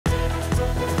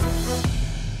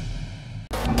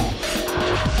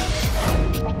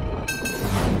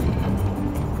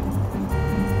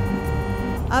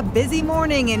A busy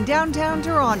morning in downtown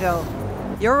Toronto.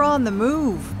 You're on the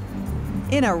move,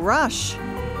 in a rush.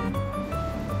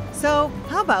 So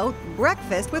how about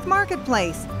breakfast with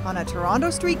Marketplace on a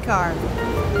Toronto streetcar?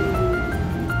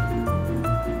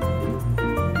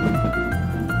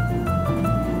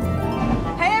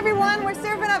 Hey everyone, we're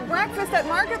serving up breakfast at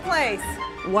Marketplace.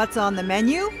 What's on the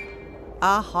menu?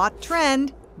 A hot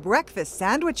trend, breakfast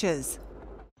sandwiches.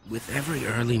 With every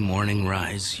early morning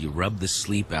rise, you rub the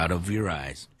sleep out of your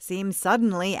eyes. Seems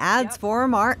suddenly ads for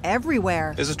 'em are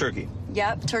everywhere. This is turkey.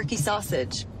 Yep, turkey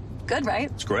sausage. Good,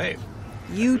 right? It's great.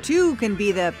 You too can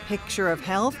be the picture of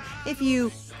health if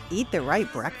you eat the right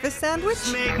breakfast sandwich.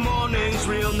 Make mornings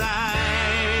real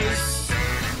nice.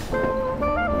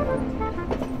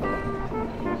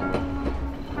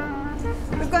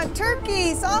 We've got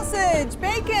turkey, sausage,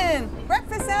 bacon,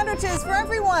 breakfast sandwiches for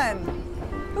everyone.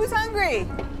 Who's hungry?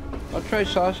 I'll try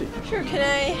sausage. Sure, can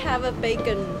I have a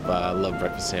bacon? I love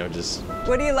breakfast sandwiches.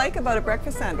 What do you like about a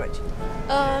breakfast sandwich?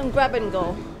 Grab and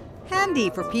go. Handy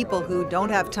for people who don't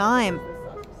have time.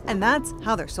 And that's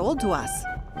how they're sold to us.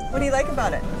 What do you like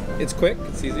about it? It's quick,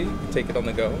 it's easy, you take it on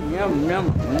the go. Yum,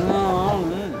 yum.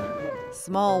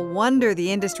 Small wonder the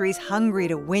industry's hungry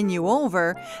to win you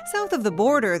over. South of the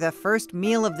border, the first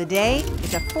meal of the day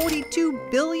is a $42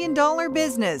 billion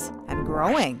business and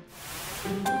growing.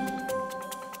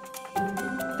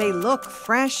 They look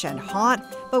fresh and hot,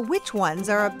 but which ones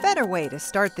are a better way to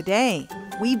start the day?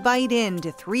 We bite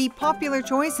into 3 popular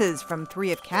choices from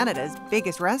 3 of Canada's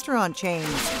biggest restaurant chains.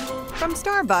 From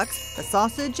Starbucks, the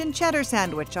sausage and cheddar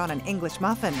sandwich on an English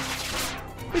muffin.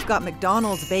 We've got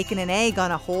McDonald's bacon and egg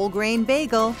on a whole grain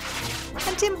bagel,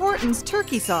 and Tim Hortons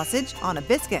turkey sausage on a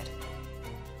biscuit.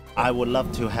 I would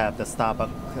love to have the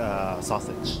Starbucks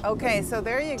sausage. Okay, so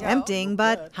there you go. Tempting,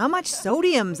 but how much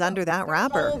sodium's under that A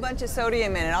wrapper? whole bunch of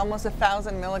sodium in it, almost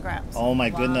 1,000 milligrams. Oh my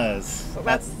goodness, So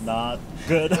that's not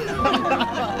good.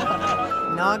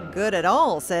 Not good at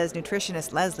all, says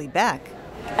nutritionist Leslie Beck.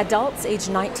 Adults aged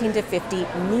 19 to 50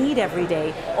 need every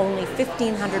day only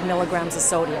 1,500 milligrams of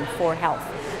sodium for health.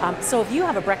 So if you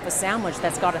have a breakfast sandwich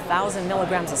that's got 1,000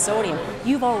 milligrams of sodium,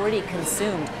 you've already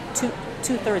consumed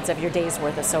two-thirds of your day's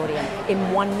worth of sodium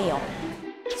in one meal.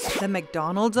 The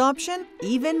McDonald's option,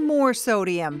 even more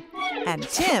sodium. And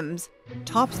Tim's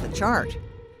tops the chart.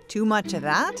 Too much of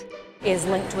that? Is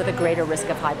linked with a greater risk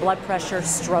of high blood pressure,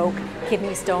 stroke,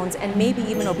 kidney stones, and maybe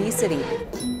even obesity.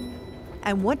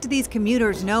 And what do these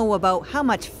commuters know about how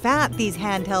much fat these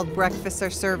handheld breakfasts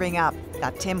are serving up?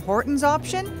 That Tim Hortons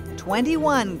option,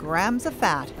 21 grams of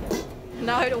fat.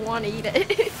 No, I don't want to eat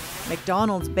it.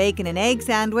 McDonald's bacon and egg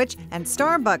sandwich and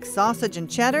Starbucks sausage and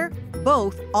cheddar,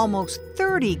 both almost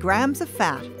 30 grams of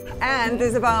fat. And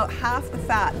there's about half the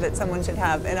fat that someone should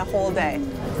have in a whole day.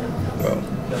 Well,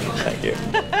 thank you.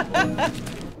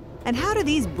 And how do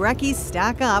these brekkies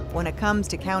stack up when it comes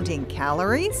to counting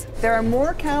calories? There are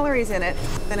more calories in it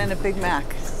than in a Big Mac.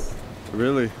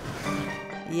 Really?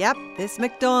 Yep, this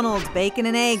McDonald's bacon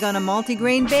and egg on a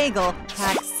multigrain bagel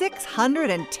packs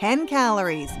 610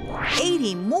 calories,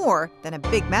 80 more than a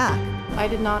Big Mac. I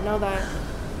did not know that.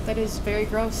 That is very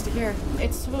gross to hear.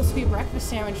 It's supposed to be a breakfast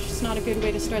sandwich. It's not a good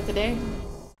way to start the day.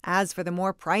 As for the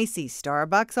more pricey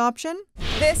Starbucks option,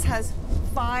 This has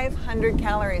 500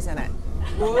 calories in it.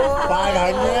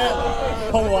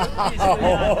 500? Oh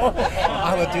wow!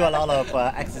 I would do a lot of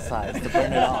exercise to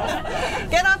burn it off.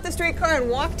 Get off the streetcar and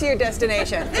walk to your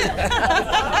destination.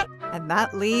 and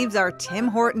that leaves our Tim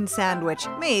Hortons sandwich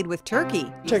made with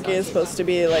turkey. Turkey is supposed to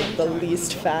be like the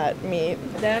least fat meat.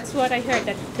 That's what I heard,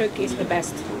 that turkey is the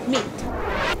best meat.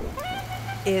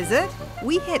 Is it?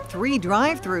 We hit 3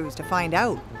 drive-thrus to find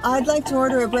out. I'd like to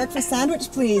order a breakfast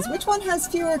sandwich, please. Which one has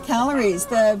fewer calories,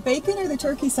 the bacon or the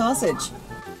turkey sausage?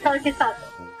 Turkey sausage.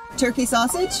 Turkey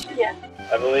sausage? Yes.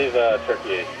 I believe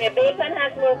turkey. Yeah, bacon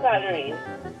has more calories.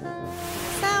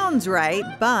 Sounds right,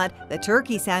 but the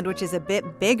turkey sandwich is a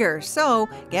bit bigger, so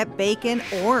get bacon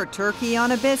or turkey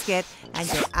on a biscuit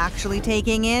and you're actually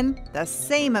taking in the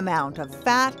same amount of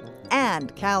fat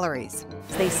and calories.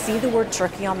 They see the word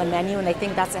turkey on the menu and they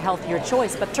think that's a healthier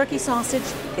choice, but turkey sausage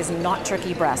is not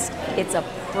turkey breast. It's a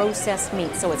processed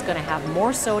meat, so it's going to have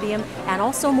more sodium and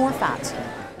also more fat.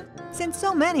 Since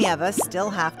so many of us still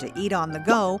have to eat on the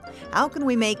go, how can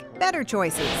we make better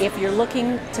choices? If you're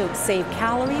looking to save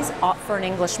calories, opt for an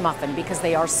English muffin because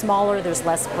they are smaller, there's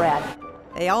less bread.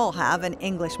 They all have an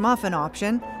English muffin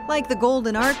option, like the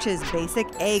Golden Arches Basic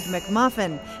Egg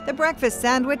McMuffin, the breakfast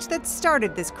sandwich that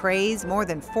started this craze more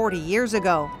than 40 years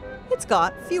ago. It's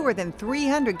got fewer than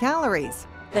 300 calories.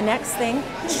 The next thing,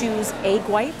 choose egg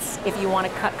whites if you want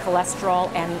to cut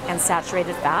cholesterol and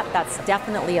saturated fat. That's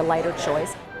definitely a lighter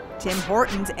choice. Tim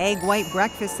Hortons egg white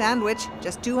breakfast sandwich,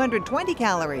 just 220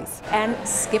 calories. And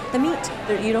skip the meat.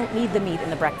 You don't need the meat in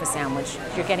the breakfast sandwich.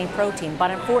 You're getting protein, but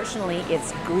unfortunately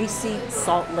it's greasy,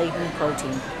 salt-laden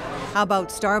protein. How about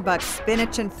Starbucks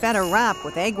spinach and feta wrap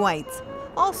with egg whites?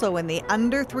 Also in the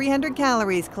under 300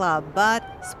 calories club,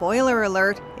 but spoiler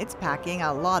alert, it's packing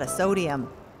a lot of sodium.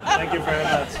 Thank you very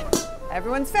much.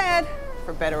 Everyone's fed,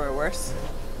 for better or worse.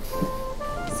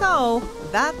 So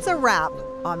that's a wrap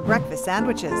on breakfast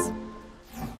sandwiches.